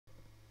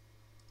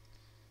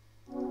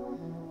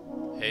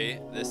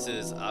This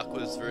is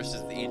Aquas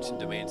versus the Ancient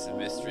Domains of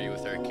Mystery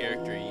with our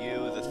character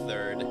Yuu the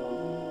Third,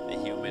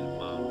 the human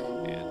monk,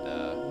 and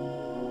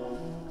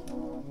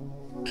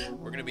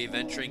we're gonna be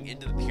venturing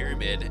into the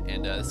pyramid,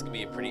 and this is gonna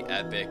be pretty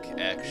epic,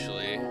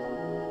 actually.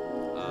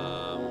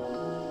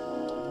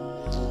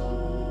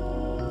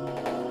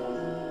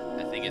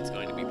 I think it's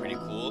going to be pretty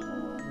cool.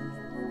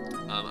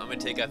 I'm gonna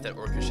take out that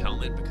orcish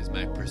helmet because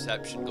my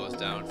perception goes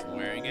down from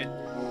wearing it.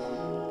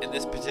 In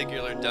this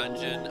particular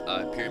dungeon,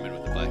 pyramid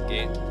with the black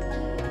gate.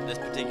 In this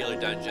particular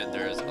dungeon,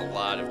 there's a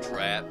lot of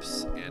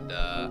traps, and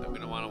I'm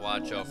going to want to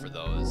watch out for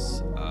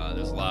those.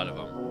 There's a lot of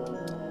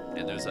them.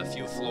 And there's a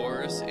few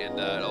floors, and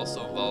it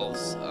also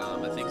involves,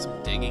 I think,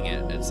 some digging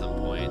at some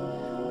point.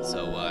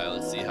 So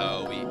let's see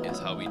how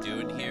we do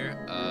in here.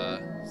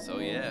 So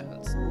yeah,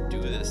 let's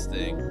do this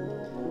thing.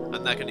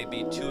 I'm not going to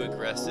be too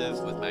aggressive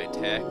with my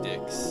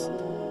tactics.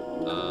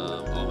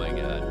 Oh my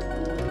god.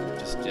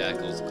 Just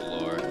jackals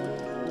galore.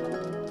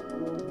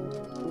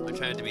 I'm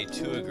trying to be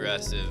too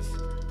aggressive.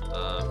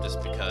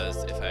 Just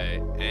because if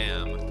I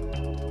am,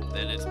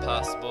 then it's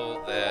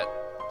possible that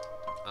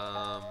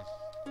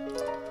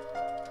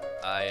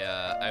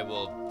I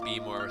will be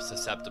more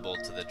susceptible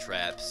to the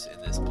traps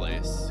in this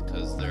place,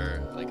 because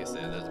like I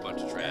said, there's a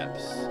bunch of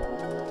traps.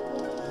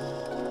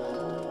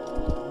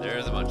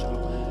 There's a bunch of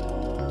them.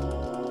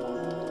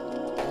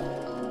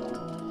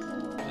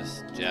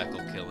 Just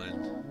jackal killing.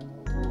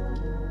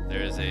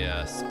 There's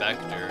a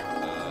specter.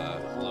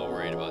 I'm a little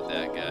worried about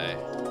that guy.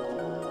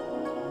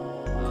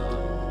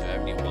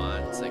 Any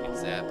wands I can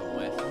zap him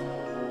with.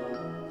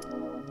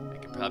 I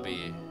could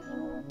probably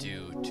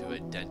do to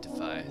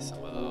identify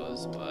some of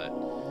those, but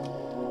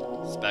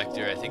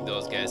Spectre, I think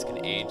those guys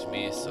can age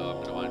me, so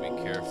I'm gonna want to be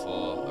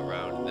careful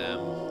around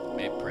them.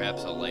 Maybe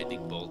perhaps I'll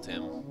lightning bolt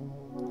him.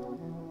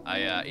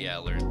 Yeah, I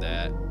learned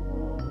that.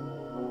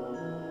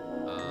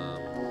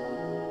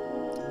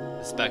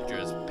 The Spectre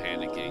is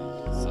panicking,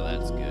 so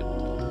that's good.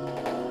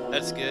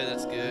 That's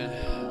good.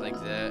 I like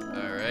that.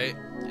 Alright.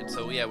 And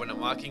so yeah, when I'm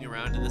walking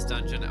around in this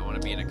dungeon, I want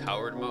to be in a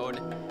coward mode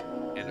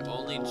and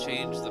only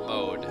change the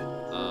mode.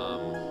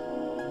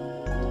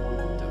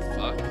 The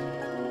fuck?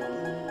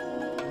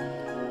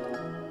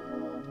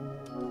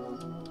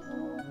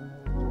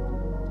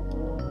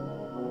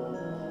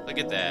 Look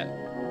at that.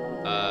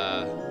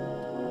 I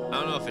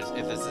don't know if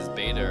this is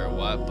beta or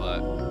what,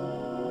 but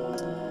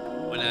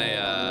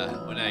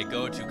when I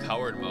go to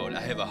coward mode,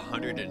 I have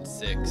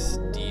 106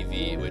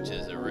 DV, which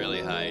is a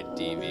really high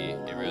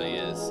DV. It really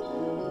is.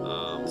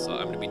 So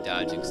I'm gonna be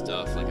dodging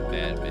stuff like a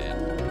madman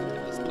in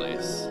this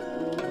place.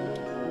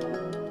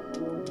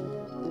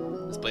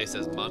 This place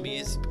has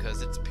mummies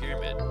because it's a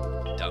pyramid,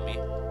 dummy.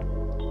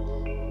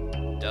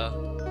 Duh.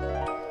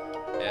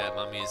 Yeah,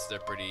 mummies, they're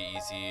pretty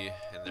easy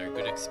and they're a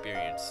good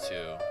experience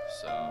too,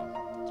 so,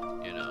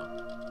 you know.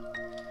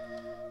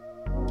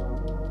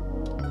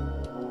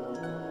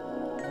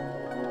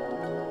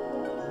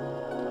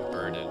 I'm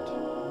burdened.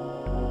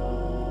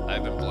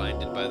 I've been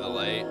blinded by the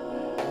light.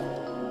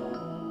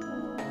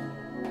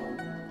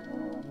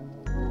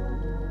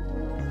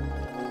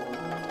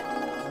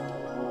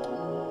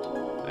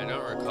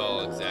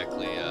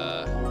 Exactly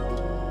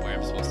where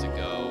I'm supposed to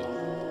go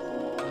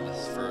on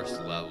this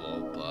first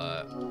level,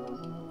 but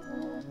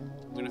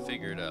I'm gonna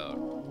figure it out.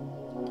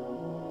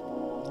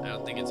 I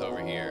don't think it's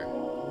over here,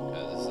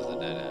 because this is a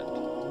dead end.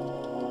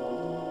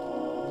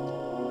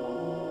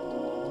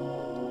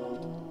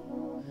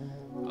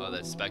 Oh,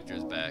 that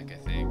Spectre's back, I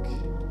think.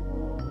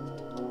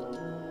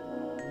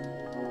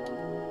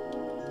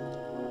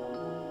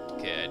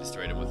 Okay, I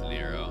destroyed him with an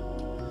arrow.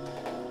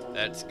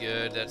 That's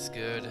good, that's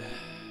good.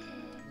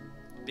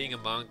 Being a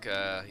monk,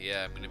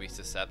 yeah, I'm gonna be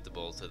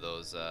susceptible to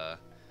those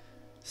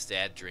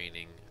stat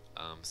draining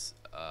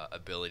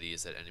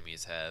abilities that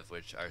enemies have,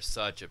 which are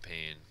such a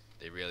pain.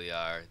 They really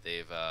are.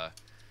 They've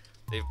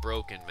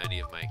broken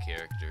many of my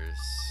characters,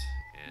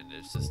 and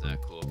it's just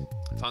not cool.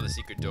 I found the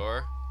secret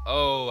door.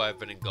 Oh, I've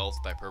been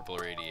engulfed by purple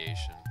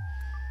radiation.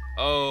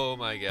 Oh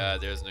my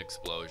god, there's an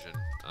explosion.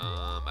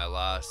 I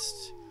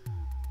lost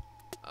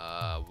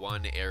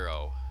one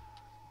arrow.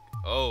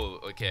 Oh,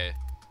 okay.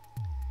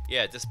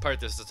 Yeah, this part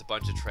there's just a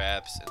bunch of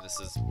traps, and this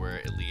is where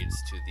it leads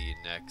to the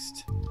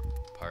next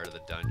part of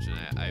the dungeon,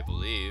 I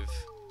believe.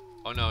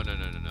 Oh, no.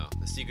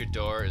 The secret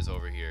door is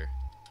over here.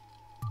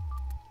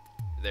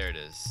 There it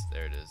is.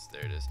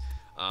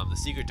 The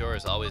secret door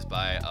is always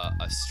by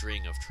a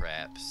string of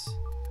traps.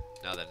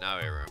 Now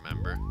I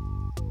remember.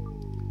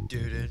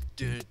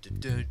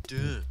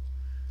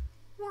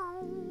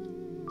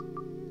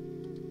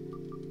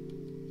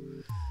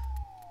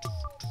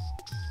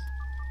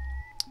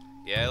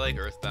 Yeah, I like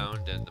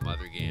Earthbound and the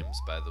Mother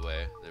games, by the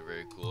way. They're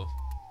very cool.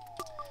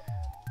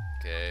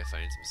 Okay,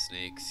 find some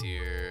snakes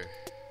here.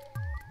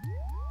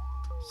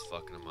 Just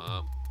fucking them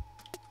up.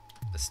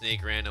 The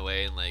snake ran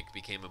away and like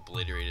became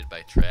obliterated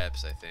by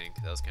traps, I think.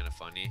 That was kind of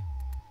funny.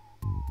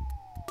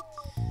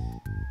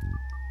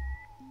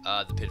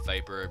 The pit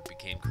viper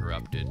became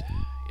corrupted.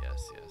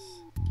 Yes.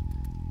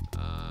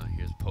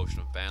 Here's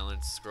potion of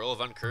balance. Scroll of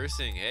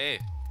uncursing.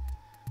 Hey,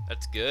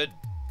 that's good.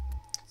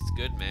 It's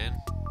good,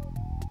 man.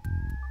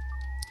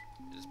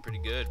 pretty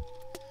good.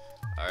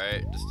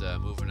 Alright, just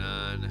moving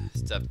on,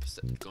 step,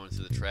 going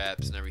through the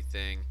traps and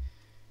everything.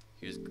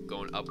 Here's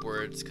going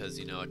upwards, because,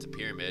 you know, it's a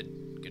pyramid.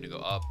 Gonna go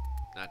up,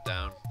 not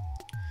down.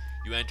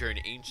 You enter an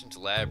ancient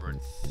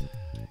labyrinth.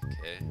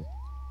 Okay.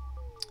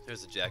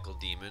 There's a jackal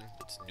demon.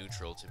 It's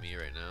neutral to me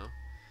right now.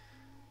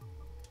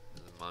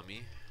 And the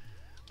mummy.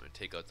 I'm gonna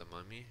take out the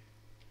mummy.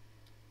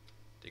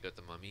 Take out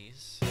the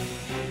mummies.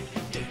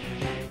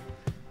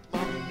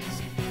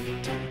 Mummies.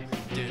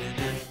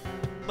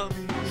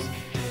 Mummies.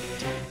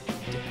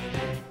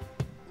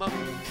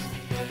 Mummies.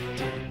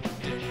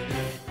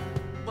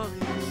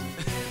 Mummies.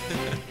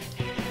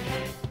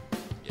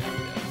 Yeah.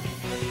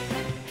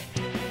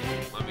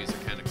 Mummies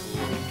are kind of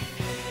cool.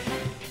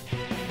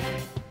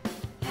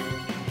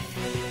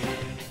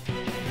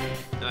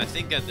 Now I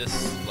think on this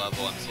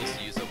level I'm supposed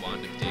to use a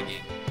wand of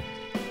digging.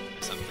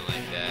 Or something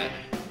like that.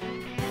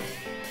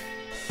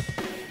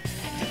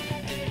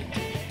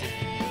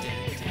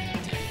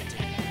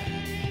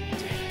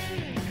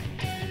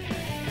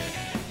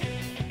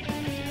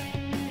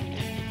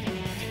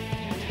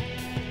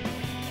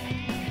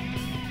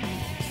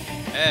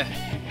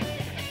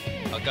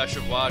 A gush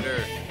of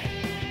water.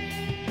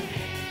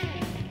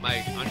 My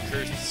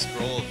uncursed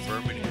scroll of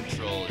vermin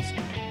control is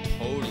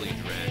totally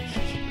drenched.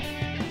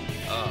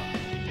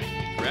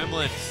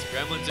 Gremlins!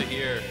 Gremlins are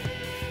here.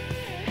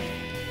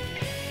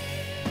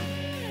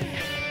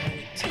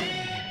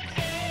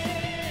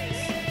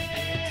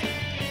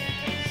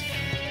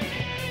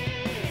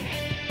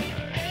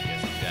 Alright, I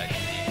guess I'm back to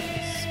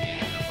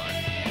skating up on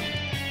me.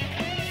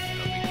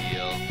 No big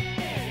deal.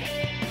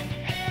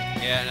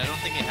 Yeah, and I don't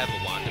think I have a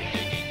wand of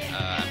digging.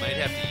 I might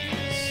have to use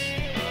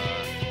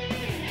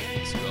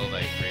scroll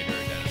vibrator to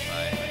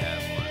identify if I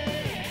have one. I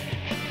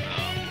don't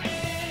know.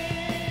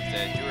 I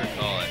do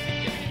recall, I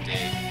think you have to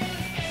dig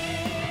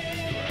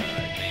to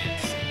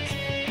advance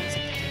in this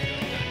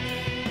particular dungeon.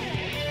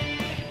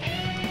 I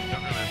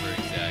don't remember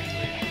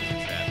exactly. There's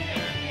a trap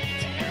there.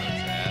 It's an arrow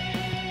trap.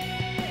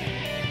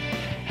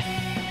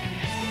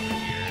 Over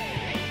here.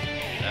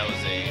 That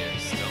was a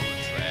stone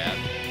trap.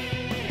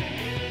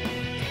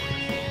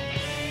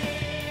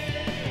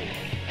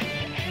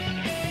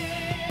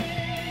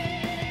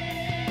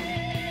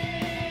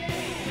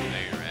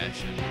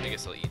 I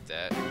guess I'll eat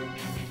that.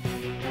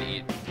 I'll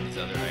eat these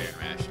other iron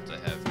rations I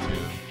have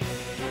too.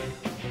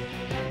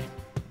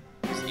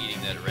 Just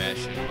eating that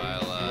ration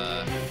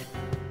while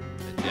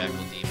the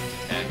jackal demon's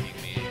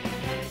attacking me.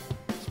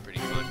 It's pretty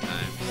fun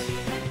times.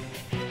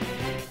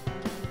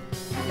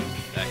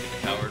 Back into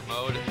coward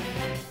mode.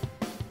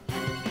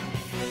 Some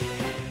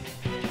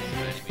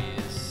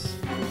enemies.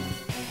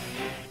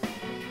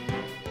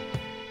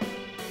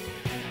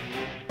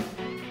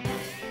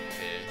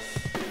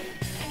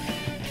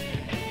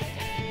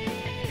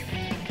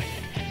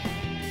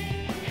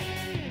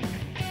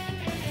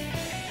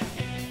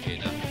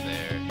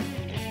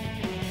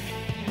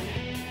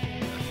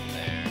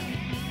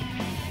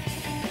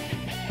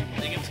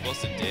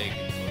 To dig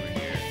over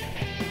here.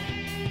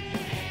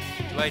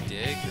 Do I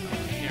dig? I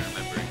can't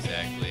remember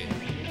exactly. I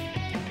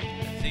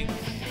think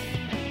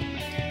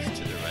it's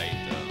to the right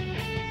though.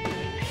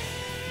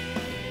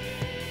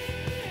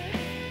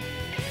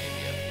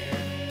 Maybe up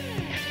here.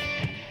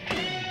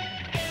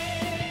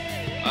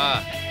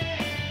 Ah!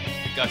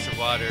 Gush of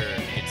water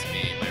hits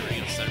me. My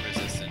ring of sun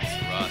resistance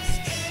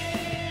rusts.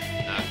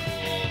 Not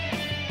cool.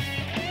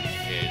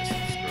 Okay, just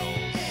some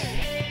scrolls.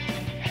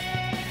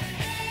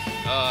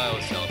 Oh, I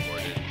was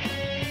teleported.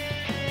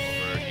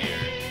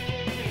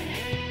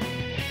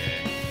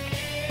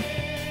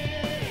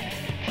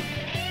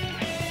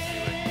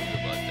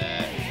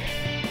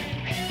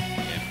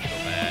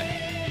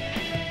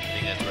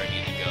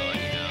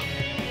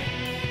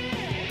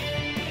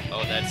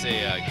 That's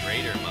a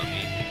greater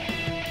mummy.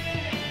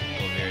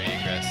 Oh, very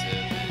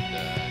aggressive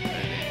and try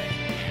to damage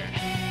him here.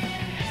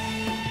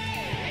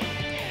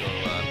 Go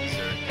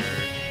berserker.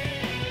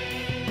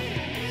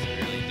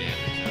 Severely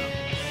damage him.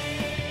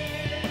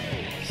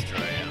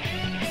 Destroy him.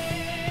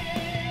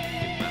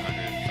 Get my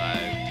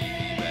 105 DB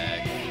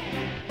back.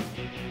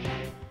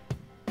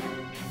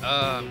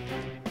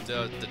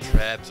 The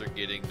traps are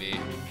getting me.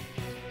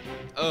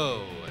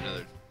 Oh,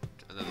 another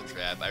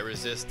trap. I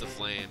resist the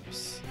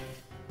flames.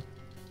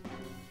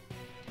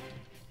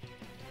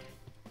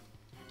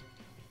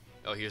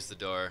 Oh, here's the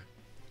door.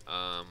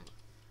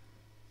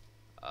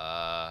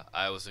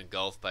 I was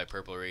engulfed by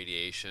purple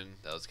radiation.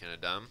 That was kind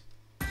of dumb.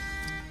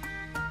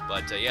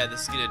 But yeah,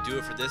 this is gonna do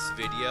it for this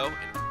video.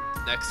 And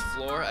next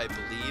floor, I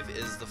believe,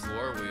 is the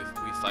floor where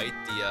we fight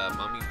the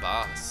mummy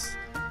boss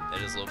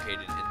that is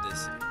located in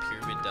this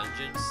pyramid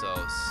dungeon. So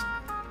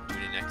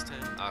tune in next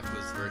time.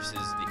 Aquas versus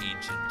the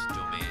ancient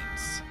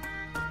domains.